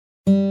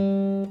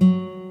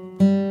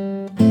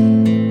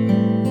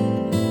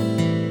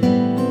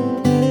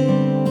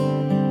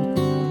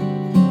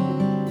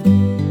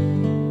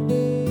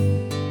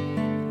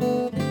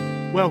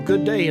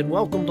good day and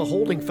welcome to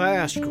Holding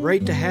Fast.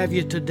 Great to have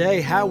you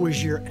today. How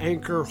is your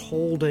anchor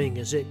holding?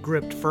 Is it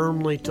gripped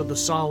firmly to the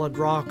solid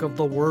rock of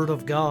the Word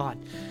of God?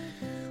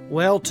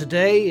 Well,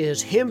 today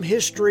is Hymn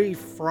History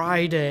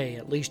Friday.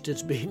 At least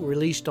it's being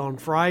released on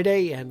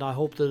Friday, and I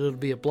hope that it'll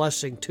be a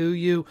blessing to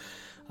you.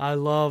 I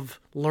love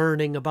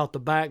learning about the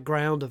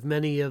background of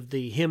many of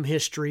the hymn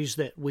histories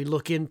that we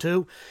look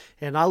into,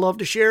 and I love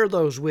to share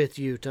those with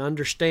you to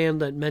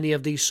understand that many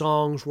of these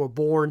songs were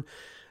born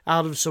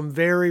out of some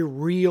very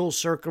real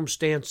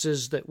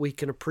circumstances that we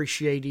can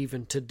appreciate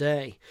even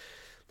today.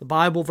 The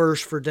Bible verse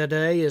for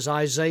today is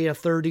Isaiah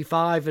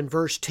 35 and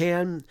verse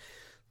 10.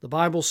 The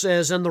Bible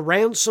says, "And the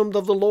ransomed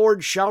of the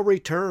Lord shall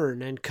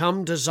return, and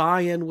come to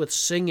Zion with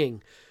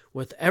singing,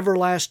 with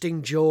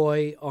everlasting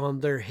joy on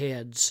their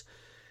heads."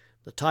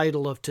 The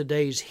title of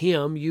today's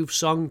hymn you've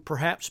sung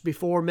perhaps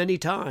before many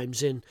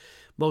times in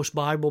most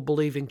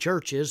Bible-believing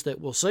churches that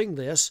will sing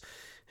this,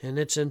 and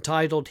it's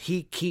entitled,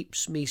 "He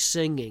Keeps Me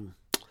Singing."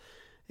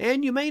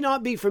 And you may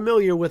not be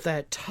familiar with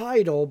that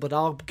title, but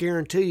I'll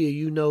guarantee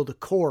you know the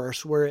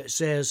chorus where it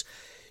says,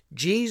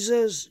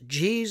 "Jesus,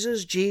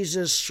 Jesus,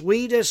 Jesus,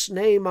 sweetest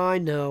name I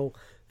know,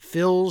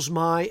 fills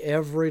my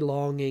every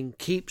longing,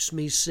 keeps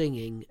me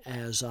singing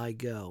as I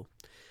go."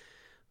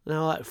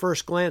 Now, at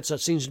first glance,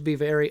 that seems to be a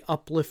very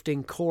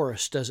uplifting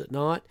chorus, does it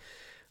not?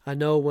 I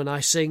know when I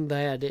sing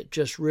that, it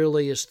just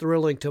really is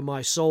thrilling to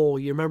my soul.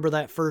 You remember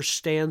that first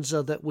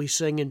stanza that we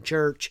sing in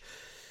church?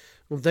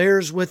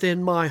 "There's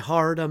within my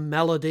heart a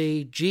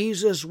melody,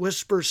 Jesus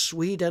whispers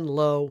sweet and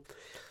low,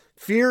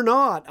 fear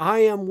not, I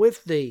am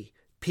with thee,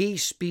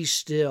 peace be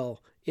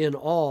still in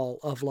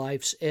all of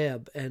life's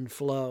ebb and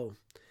flow."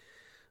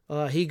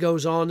 He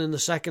goes on in the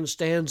second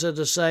stanza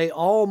to say,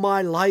 "All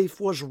my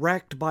life was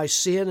wrecked by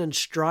sin and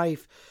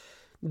strife,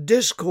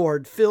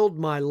 discord filled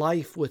my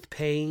life with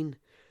pain,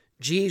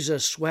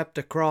 Jesus swept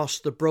across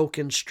the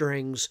broken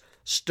strings,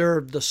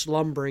 stirred the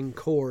slumbering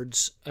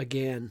chords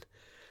again."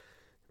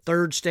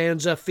 Third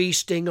stanza,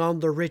 "Feasting on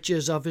the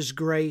riches of His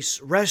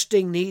grace,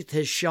 resting 'neath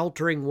His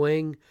sheltering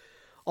wing,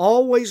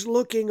 always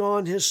looking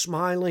on His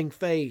smiling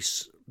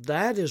face,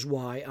 that is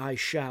why I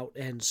shout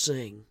and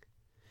sing."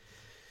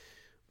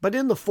 But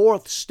in the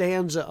fourth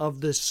stanza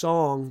of this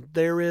song,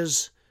 there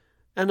is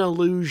an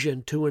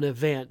allusion to an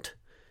event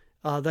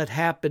that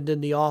happened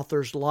in the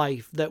author's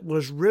life that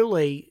was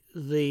really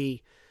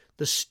the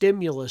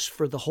stimulus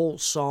for the whole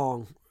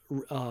song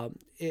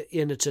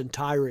in its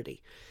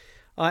entirety.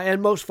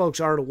 And most folks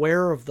aren't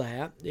aware of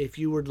that. If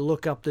you were to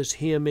look up this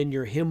hymn in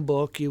your hymn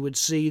book, you would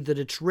see that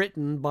it's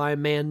written by a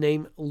man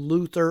named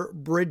Luther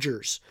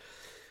Bridgers.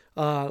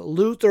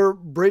 Luther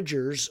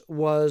Bridgers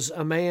was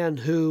a man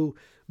who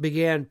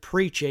began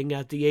preaching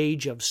at the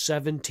age of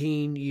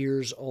 17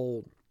 years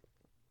old.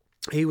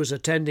 He was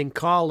attending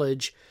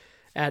college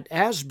at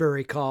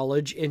Asbury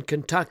College in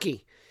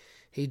Kentucky.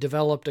 He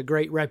developed a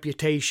great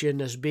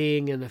reputation as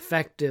being an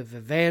effective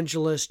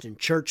evangelist and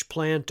church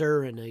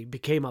planter, and he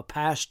became a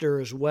pastor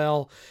as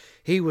well.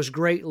 He was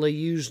greatly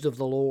used of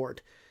the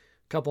Lord.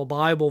 A couple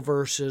Bible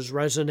verses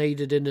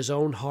resonated in his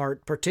own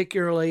heart,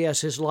 particularly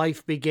as his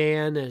life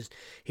began, as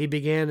he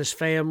began his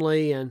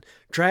family, and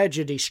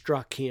tragedy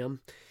struck him.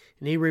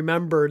 And he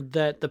remembered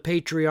that the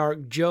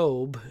patriarch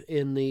Job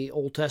in the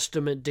Old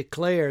Testament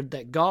declared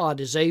that God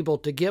is able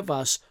to give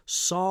us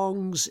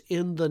songs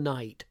in the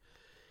night.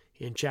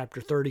 In chapter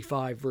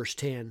 35, verse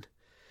 10.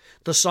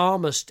 The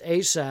psalmist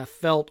Asaph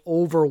felt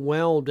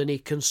overwhelmed, and he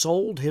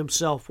consoled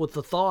himself with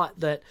the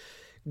thought that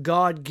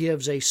God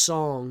gives a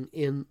song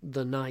in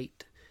the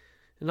night.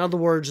 In other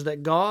words,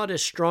 that God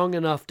is strong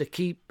enough to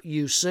keep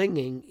you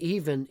singing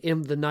even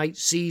in the night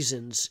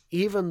seasons,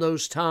 even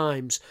those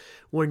times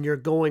when you're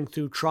going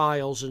through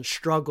trials and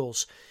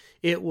struggles.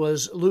 It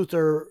was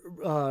Luther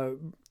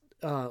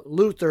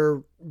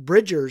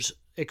Bridgers'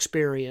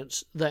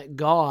 experience that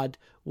God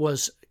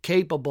was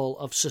capable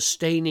of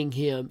sustaining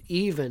him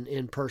even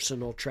in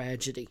personal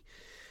tragedy.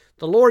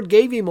 The Lord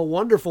gave him a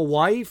wonderful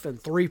wife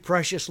and 3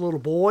 precious little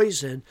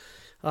boys, and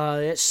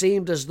it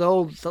seemed as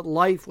though the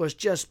life was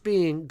just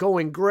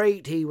going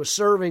great. He was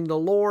serving the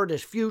Lord.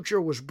 His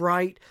future was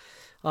bright.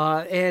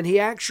 And he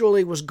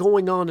actually was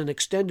going on an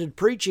extended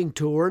preaching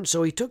tour, and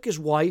so he took his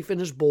wife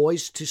and his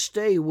boys to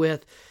stay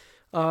with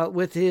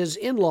his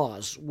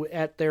in-laws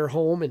at their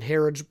home in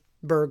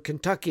Harrodsburg,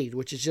 Kentucky,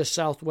 which is just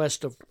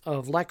southwest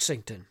of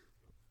Lexington.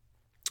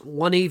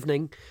 One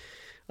evening,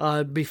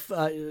 and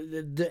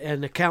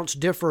accounts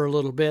differ a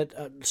little bit.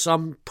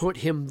 Some put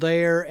him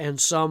there,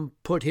 and some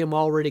put him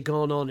already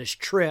gone on his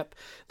trip.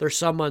 There's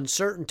some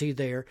uncertainty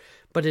there.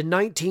 But in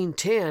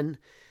 1910,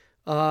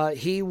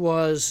 he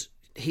was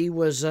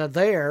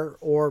there,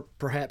 or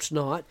perhaps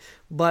not.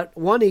 But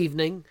one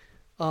evening,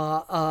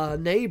 a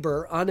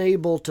neighbor,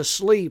 unable to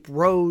sleep,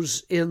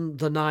 rose in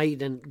the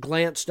night and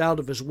glanced out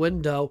of his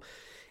window,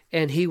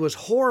 and he was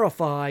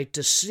horrified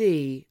to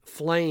see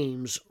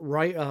flames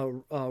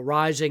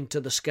rising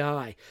to the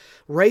sky.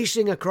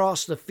 Racing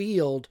across the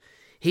field,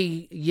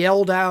 He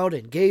yelled out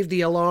and gave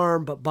the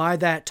alarm, but by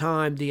that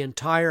time the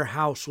entire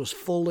house was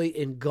fully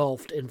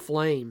engulfed in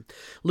flame.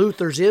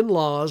 Luther's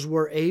in-laws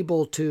were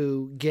able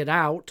to get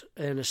out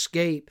and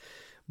escape,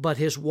 but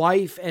his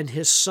wife and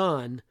his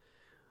son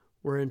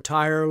were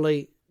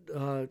entirely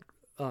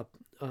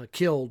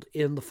killed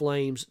in the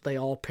flames. They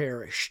all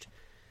perished.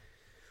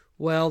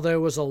 Well, there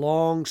was a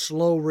long,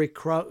 slow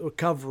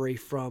recovery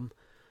from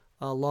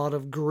a lot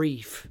of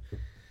grief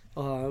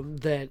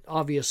that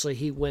obviously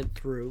he went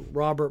through.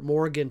 Robert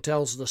Morgan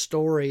tells the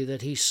story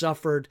that he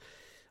suffered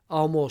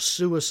almost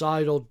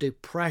suicidal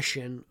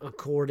depression,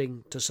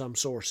 according to some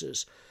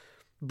sources.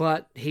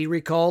 But he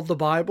recalled the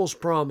Bible's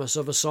promise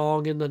of a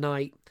song in the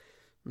night.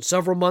 And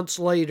several months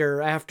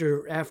later,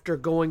 after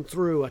going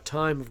through a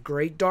time of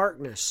great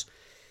darkness,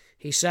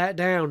 he sat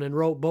down and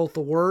wrote both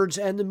the words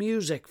and the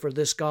music for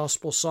this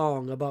gospel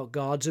song about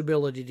God's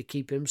ability to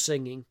keep him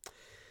singing.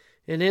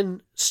 And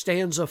in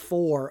stanza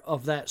 4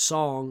 of that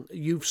song,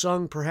 you've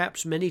sung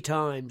perhaps many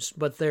times,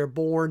 but they're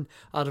born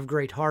out of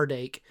great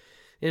heartache.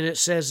 And it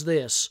says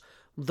this: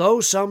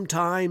 "Though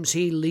sometimes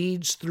he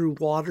leads through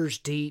waters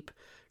deep,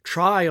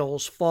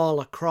 trials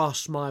fall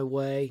across my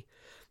way.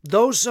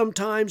 Though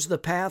sometimes the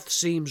path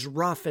seems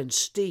rough and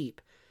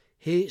steep,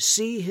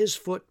 see his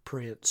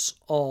footprints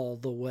all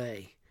the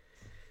way.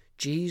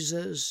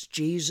 Jesus,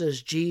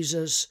 Jesus,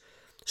 Jesus,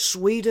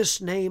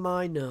 sweetest name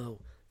I know,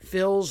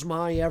 fills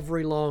my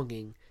every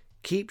longing,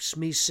 keeps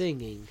me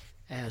singing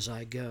as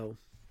I go."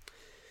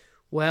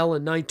 Well,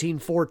 in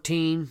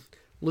 1914,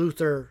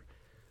 Luther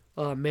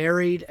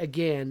married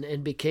again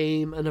and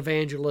became an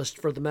evangelist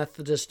for the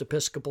Methodist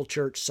Episcopal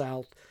Church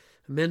South,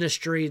 a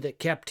ministry that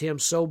kept him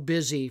so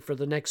busy for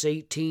the next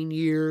 18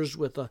 years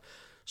with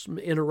some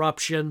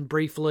interruption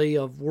briefly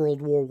of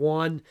World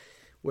War I,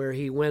 where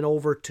he went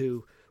over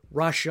to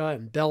Russia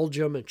and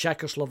Belgium and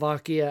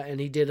Czechoslovakia, and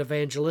he did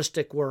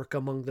evangelistic work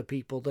among the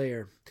people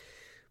there.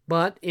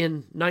 But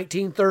in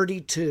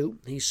 1932,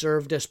 he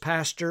served as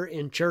pastor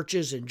in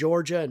churches in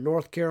Georgia and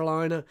North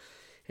Carolina,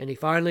 and he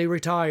finally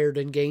retired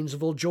in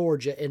Gainesville,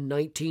 Georgia in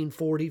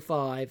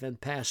 1945 and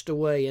passed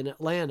away in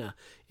Atlanta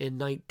in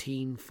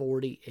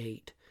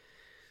 1948.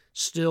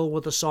 Still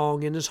with a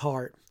song in his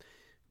heart,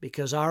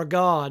 because our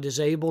God is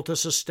able to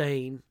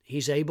sustain.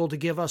 He's able to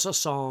give us a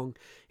song.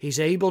 He's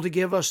able to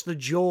give us the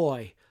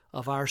joy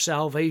of our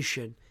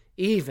salvation,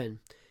 even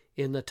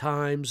in the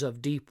times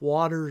of deep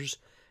waters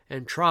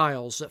and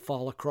trials that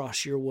fall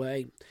across your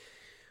way.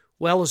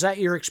 Well, is that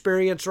your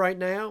experience right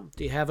now?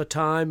 Do you have a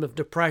time of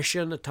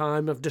depression, a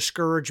time of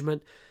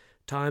discouragement,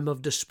 time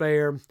of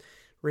despair?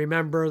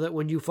 Remember that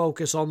when you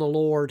focus on the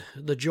Lord,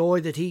 the joy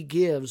that He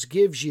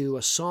gives you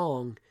a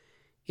song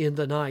in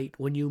the night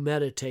when you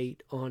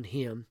meditate on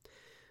Him.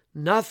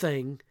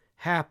 Nothing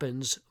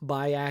happens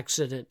by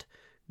accident.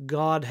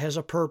 God has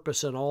a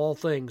purpose in all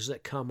things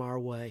that come our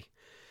way.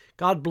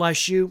 God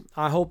bless you.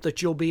 I hope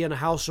that you'll be in a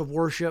house of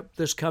worship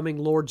this coming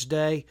Lord's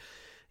Day.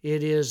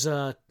 It is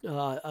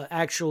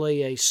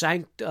actually a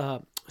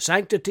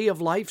Sanctity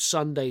of Life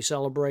Sunday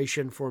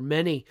celebration for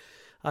many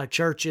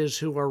churches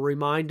who are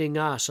reminding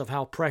us of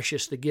how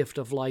precious the gift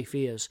of life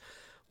is.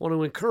 I want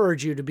to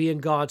encourage you to be in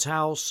God's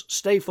house.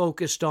 Stay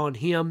focused on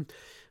Him.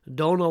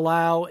 Don't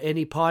allow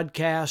any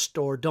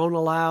podcast or don't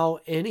allow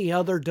any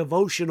other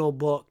devotional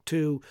book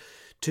to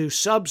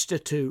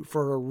substitute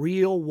for a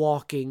real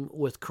walking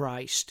with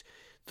Christ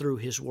through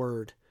His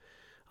Word.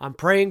 I'm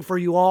praying for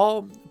you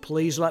all.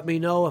 Please let me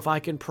know if I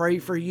can pray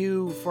for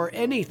you for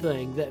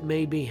anything that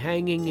may be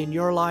hanging in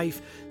your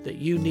life that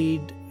you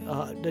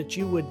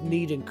would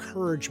need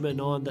encouragement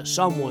on, that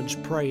someone's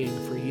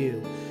praying for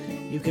you.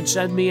 You can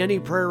send me any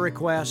prayer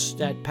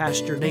requests at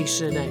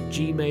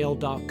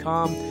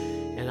pastornason@gmail.com,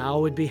 and I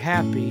would be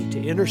happy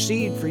to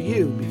intercede for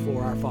you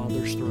before our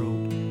Father's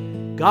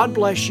throne. God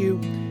bless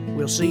you.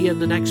 We'll see you in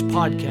the next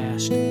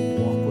podcast.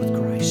 Walk with